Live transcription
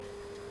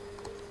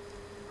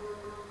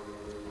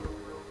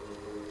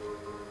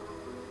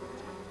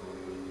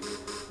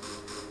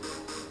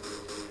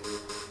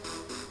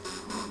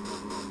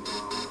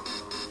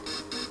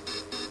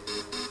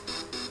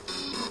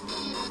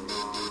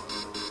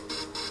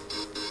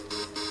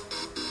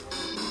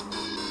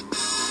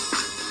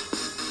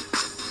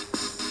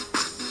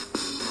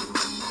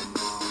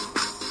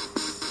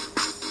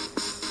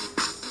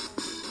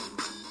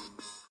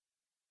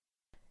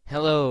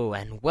Hello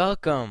and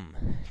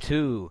welcome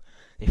to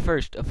the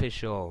first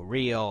official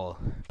real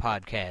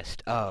podcast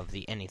of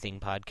the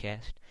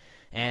Anythingcast.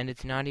 And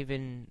it's not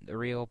even a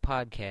real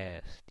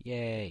podcast.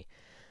 Yay.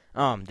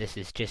 This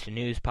is just a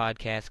news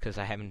podcast because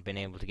I haven't been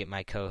able to get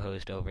my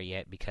co-host over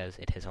yet because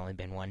it has only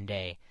been one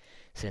day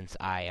since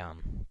I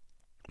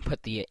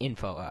put the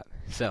info up.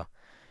 So,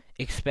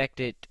 expect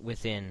it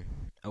within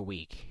a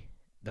week,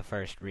 the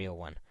first real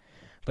one.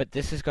 But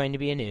this is going to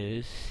be a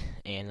news,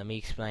 and let me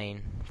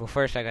explain. Well,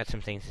 first I got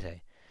some things to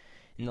say.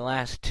 In the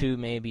last two,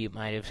 maybe you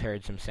might have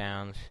heard some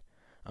sounds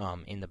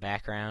in the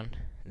background.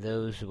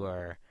 Those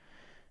were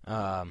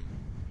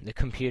the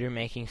computer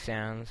making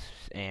sounds,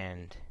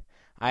 and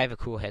I have a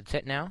cool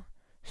headset now,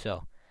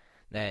 so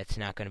that's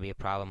not going to be a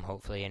problem,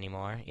 hopefully,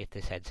 anymore, if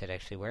this headset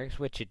actually works,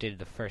 which it did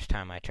the first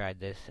time I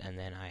tried this, and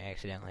then I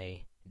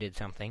accidentally did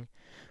something.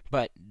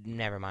 But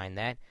never mind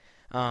that.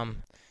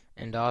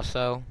 And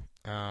also,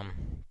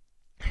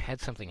 I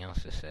had something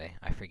else to say.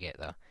 I forget,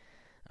 though.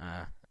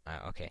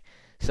 Okay.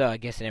 So, I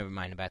guess never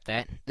mind about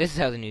that. This is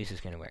how the news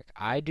is going to work.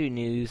 I do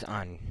news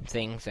on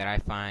things that I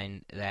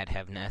find that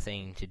have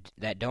nothing to...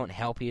 that don't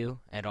help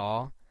you at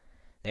all.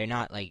 They're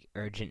not, like,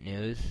 urgent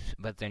news,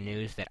 but they're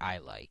news that I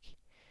like.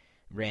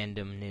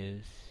 Random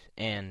news.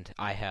 And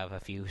I have a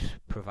few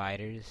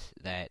providers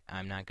that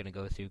I'm not going to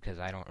go through because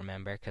I don't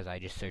remember, because I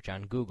just search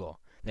on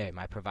Google. There,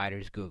 my provider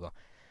is Google.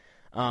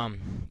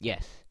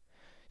 Yes.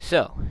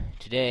 So,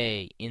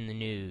 today in the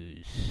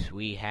news,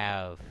 we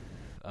have,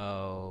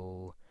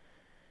 4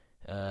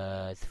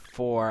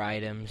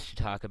 items to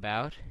talk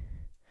about.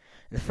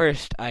 The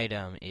first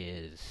item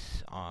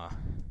is,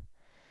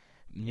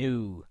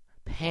 new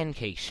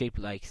pancakes shaped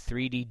like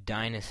 3D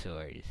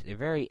dinosaurs. They're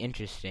very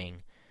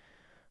interesting.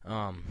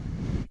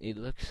 It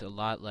looks a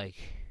lot like,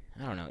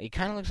 I don't know, it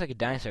kind of looks like a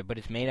dinosaur, but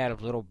it's made out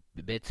of little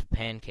bits of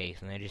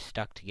pancakes, and they're just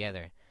stuck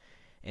together.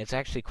 And it's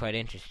actually quite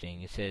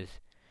interesting. It says...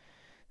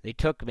 They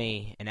took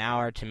me an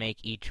hour to make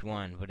each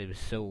one, but it was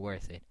so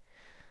worth it.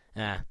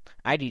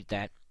 I'd eat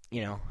that,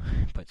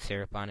 put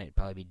syrup on it, it'd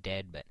probably be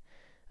dead, but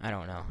I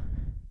don't know.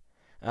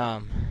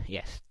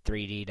 Yes,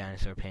 3D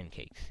dinosaur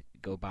pancakes.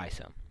 Go buy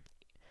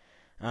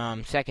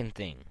some. Second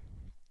thing,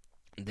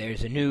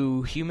 there's a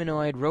new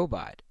humanoid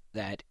robot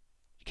that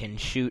can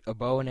shoot a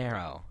bow and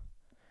arrow.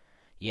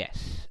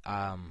 Yes,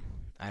 I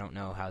don't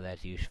know how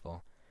that's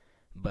useful,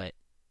 but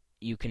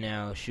you can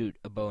now shoot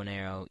a bow and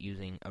arrow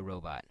using a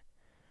robot,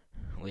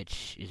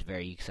 which is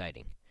very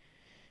exciting.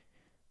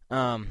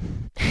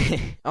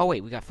 Oh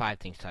wait, we got 5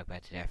 things to talk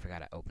about today. I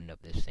forgot I opened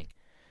up this thing.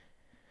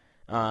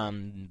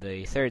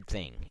 The third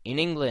thing. In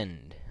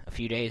England, a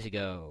few days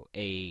ago,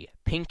 a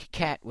pink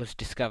cat was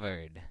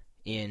discovered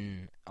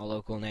in a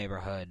local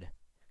neighborhood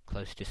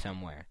close to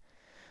somewhere.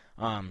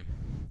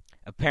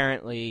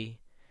 Apparently,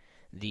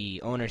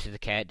 the owners of the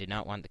cat did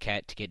not want the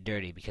cat to get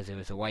dirty because it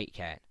was a white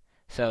cat.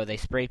 So they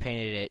spray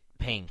painted it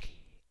pink,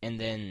 and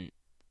then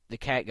the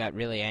cat got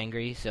really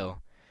angry, so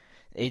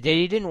they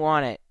didn't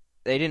want it.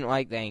 They didn't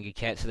like the angry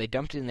cat, so they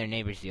dumped it in their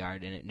neighbor's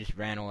yard, and it just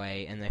ran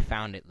away, and they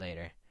found it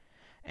later.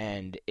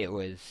 And it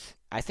was...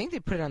 I think they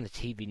put it on the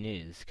TV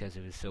news, because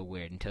it was so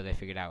weird, until they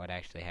figured out what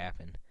actually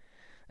happened.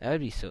 That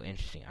would be so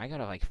interesting. I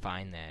gotta,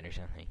 find that or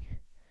something.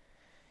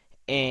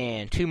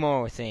 And 2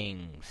 more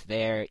things.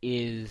 There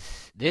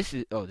is... This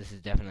is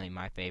definitely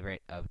my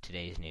favorite of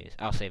today's news.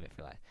 I'll save it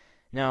for last.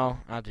 No,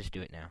 I'll just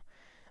do it now.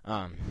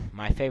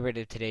 My favorite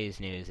of today's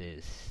news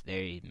is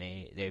they've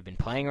been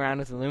playing around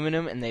with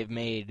aluminum, and they've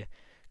made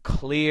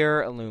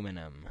clear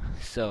aluminum.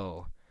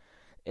 So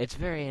it's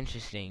very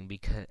interesting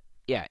because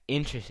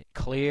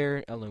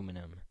clear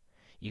aluminum.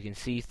 You can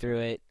see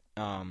through it.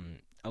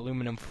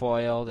 Aluminum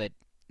foil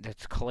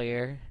that's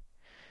clear,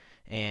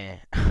 and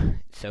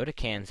soda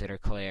cans that are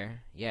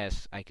clear.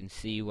 Yes, I can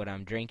see what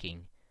I'm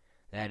drinking.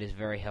 That is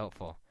very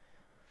helpful.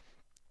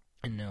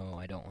 No,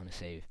 I don't want to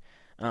save.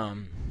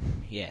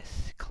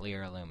 Yes,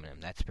 clear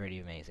aluminum. That's pretty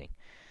amazing.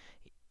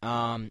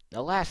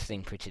 The last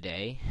thing for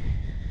today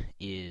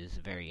is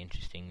very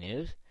interesting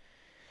news.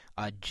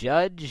 A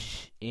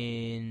judge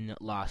in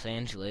Los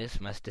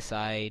Angeles must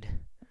decide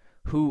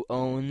who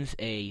owns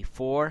a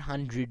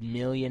 $400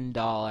 million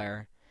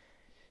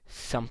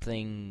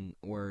something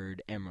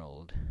word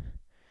emerald.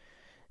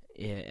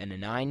 In a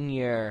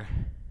 9-year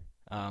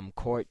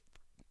court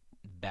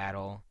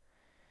battle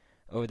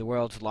over the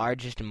world's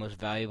largest and most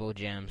valuable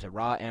gems, a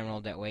raw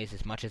emerald that weighs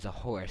as much as a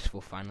horse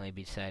will finally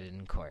be decided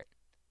in court.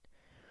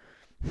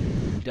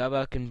 Dug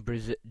up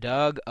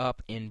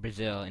in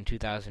Brazil in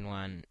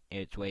 2001,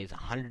 it weighs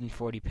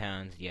 140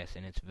 pounds, yes,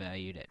 and it's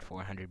valued at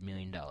 $400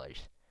 million.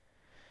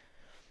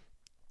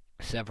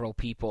 Several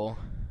people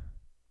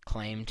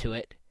claim to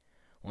it.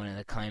 One of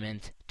the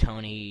claimants,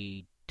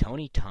 Tony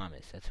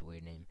Thomas, that's a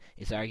weird name,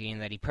 is arguing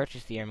that he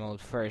purchased the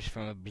emerald first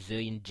from a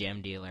Brazilian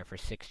gem dealer for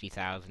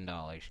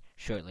 $60,000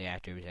 shortly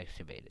after it was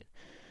excavated.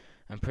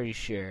 I'm pretty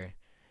sure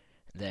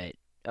that...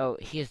 Oh,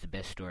 he has the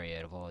best story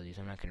out of all of these.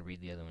 I'm not going to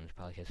read the other ones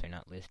probably because they're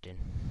not listed.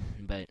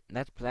 But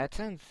that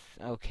sounds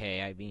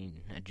okay. I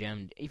mean, a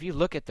gem... If you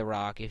look at the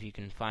rock, if you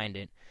can find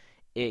it,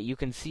 you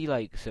can see,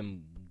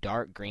 some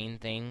dark green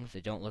things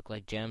that don't look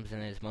like gems,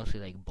 and it's mostly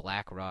like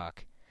black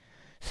rock.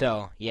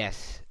 So,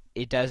 yes,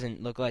 it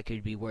doesn't look like it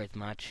would be worth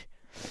much,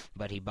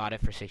 but he bought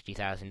it for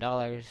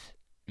 $60,000,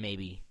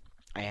 maybe,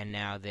 and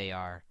now they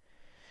are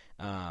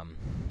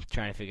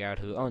trying to figure out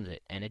who owns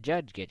it, and a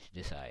judge gets to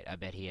decide. I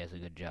bet he has a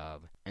good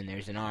job. And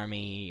there's an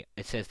army,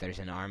 it says there's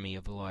an army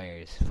of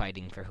lawyers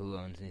fighting for who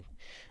owns it.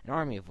 An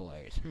army of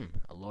lawyers,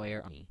 a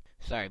lawyer army.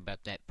 Sorry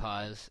about that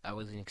pause, I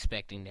wasn't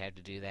expecting to have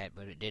to do that,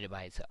 but it did it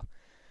by itself.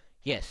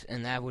 Yes,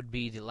 and that would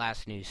be the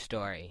last news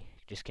story,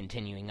 just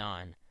continuing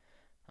on.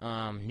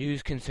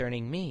 News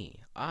concerning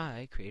me.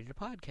 I created a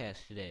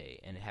podcast today,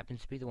 and it happens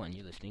to be the one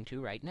you're listening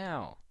to right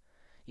now.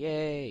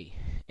 Yay!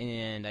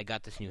 And I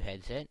got this new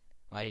headset.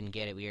 Well, I didn't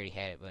get it, we already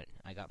had it, but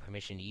I got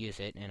permission to use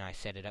it, and I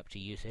set it up to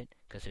use it,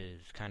 because it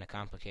was kind of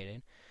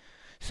complicated.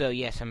 So,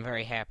 yes, I'm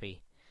very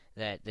happy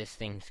that this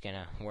thing's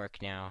gonna work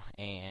now,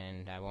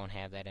 and I won't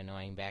have that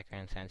annoying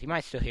background sounds. You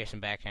might still hear some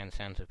background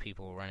sounds of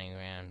people running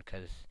around,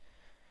 because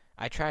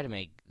I try to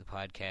make the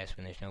podcast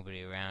when there's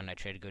nobody around. I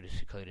try to go to a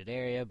secluded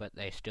area, but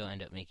they still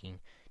end up making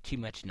too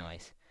much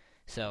noise.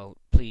 So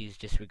please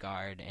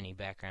disregard any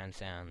background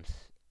sounds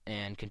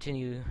and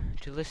continue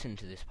to listen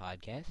to this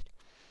podcast.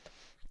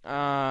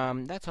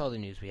 That's all the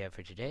news we have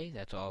for today.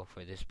 That's all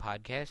for this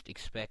podcast.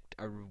 Expect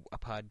a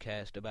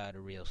podcast about a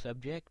real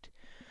subject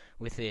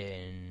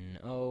within,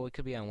 it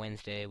could be on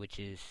Wednesday, which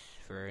is,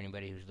 for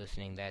anybody who's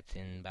listening, that's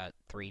in about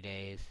 3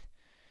 days.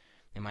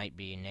 It might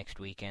be next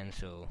weekend,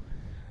 so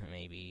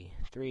maybe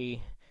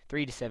 3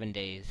 to 7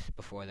 days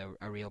before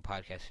a real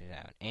podcast is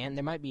out. And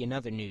there might be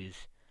another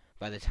news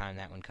by the time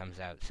that one comes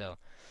out. So,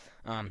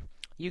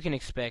 you can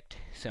expect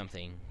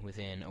something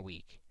within a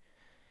week.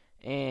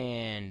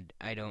 And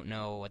I don't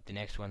know what the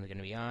next one's going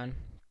to be on.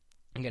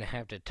 I'm going to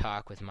have to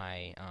talk with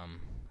my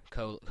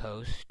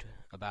co-host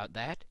about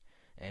that,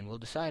 and we'll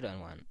decide on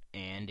one.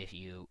 And if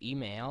you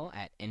email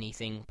at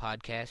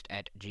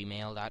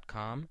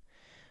anythingpodcast@gmail.com,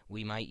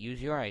 we might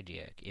use your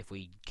idea if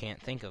we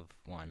can't think of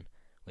one,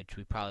 which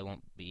we probably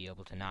won't be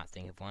able to not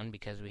think of one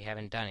because we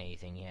haven't done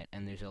anything yet,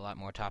 and there's a lot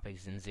more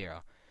topics than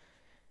 0.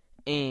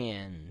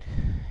 And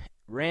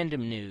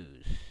random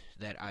news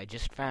that I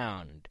just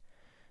found.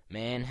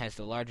 Man has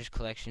the largest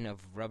collection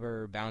of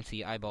rubber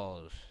bouncy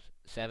eyeballs,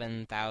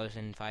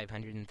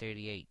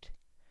 7,538.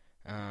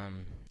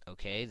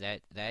 Okay,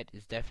 that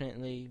is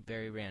definitely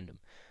very random,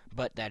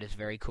 but that is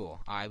very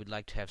cool. I would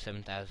like to have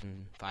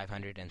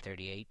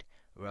 7,538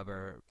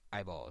 rubber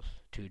eyeballs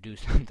to do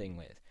something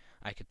with.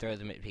 I could throw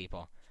them at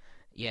people.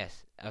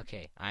 Yes,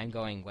 okay, I'm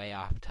going way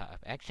off topic.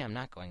 Actually, I'm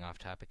not going off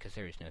topic because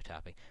there is no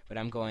topic, but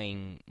I'm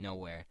going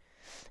nowhere.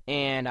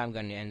 And I'm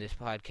going to end this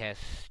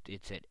podcast.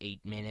 It's at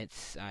 8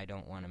 minutes. I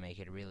don't want to make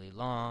it really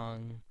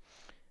long.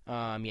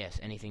 Yes,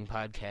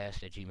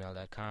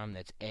 anythingpodcast@gmail.com.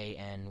 That's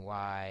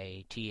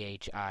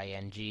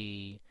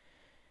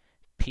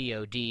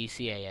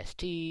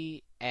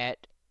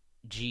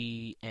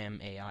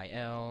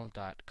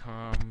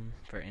anythingpodcast@gmail.com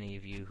for any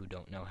of you who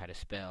don't know how to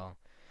spell.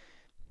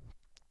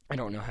 I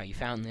don't know how you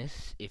found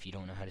this. If you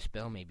don't know how to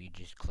spell, maybe you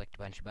just clicked a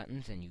bunch of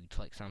buttons and you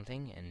clicked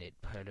something and it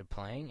started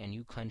playing and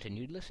you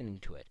continued listening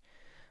to it.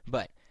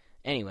 But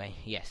anyway,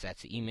 yes,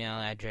 that's the email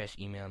address.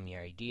 Email me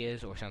your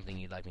ideas or something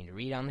you'd like me to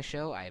read on the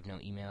show. I have no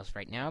emails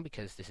right now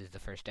because this is the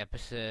first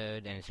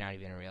episode and it's not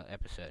even a real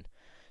episode.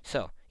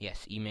 So,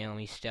 yes, email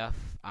me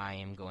stuff. I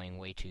am going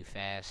way too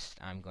fast.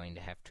 I'm going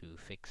to have to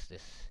fix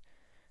this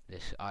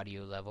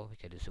audio level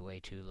because it's way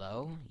too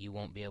low. You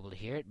won't be able to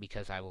hear it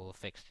because I will have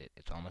fixed it.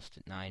 It's almost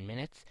at 9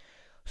 minutes.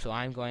 So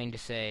I'm going to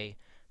say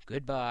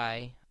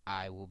goodbye.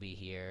 I will be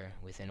here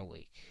within a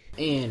week.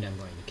 And I'm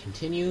going to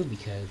continue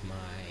because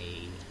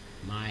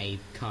my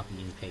copy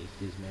and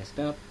paste is messed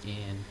up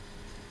and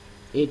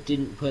it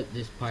didn't put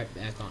this part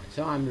back on.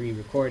 So I'm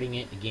re-recording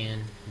it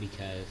again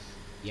because,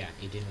 yeah,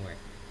 it didn't work.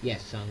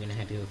 Yes, so I'm going to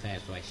have to go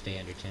fast so I stay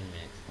under 10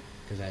 minutes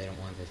because I don't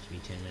want this to be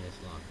 10 minutes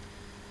long.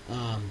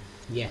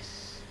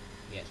 Yes,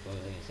 what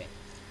was I going to say?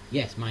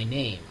 Yes, my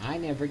name. I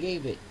never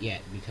gave it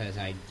yet because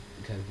the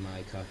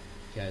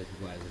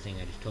thing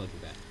I just told you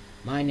about.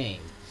 My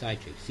name,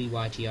 Cytrix,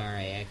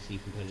 C-Y-T-R-I-X. You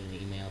can put it in an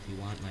email if you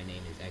want. My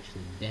name is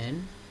actually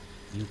Ben.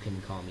 You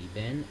can call me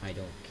Ben. I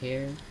don't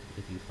care.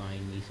 If you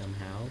find me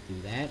somehow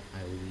through that,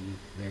 I will be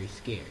very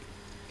scared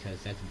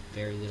because that's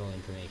very little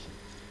information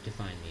to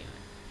find me on.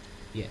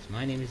 Yes,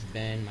 my name is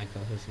Ben. My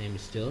co-host's name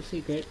is still a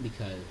secret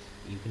because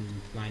you can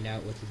find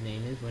out what his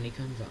name is when he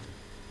comes on.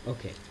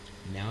 Okay,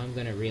 now I'm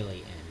going to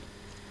really end.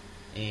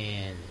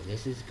 And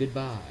this is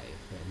goodbye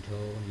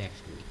until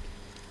next week.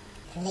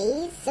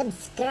 Please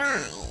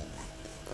subscribe.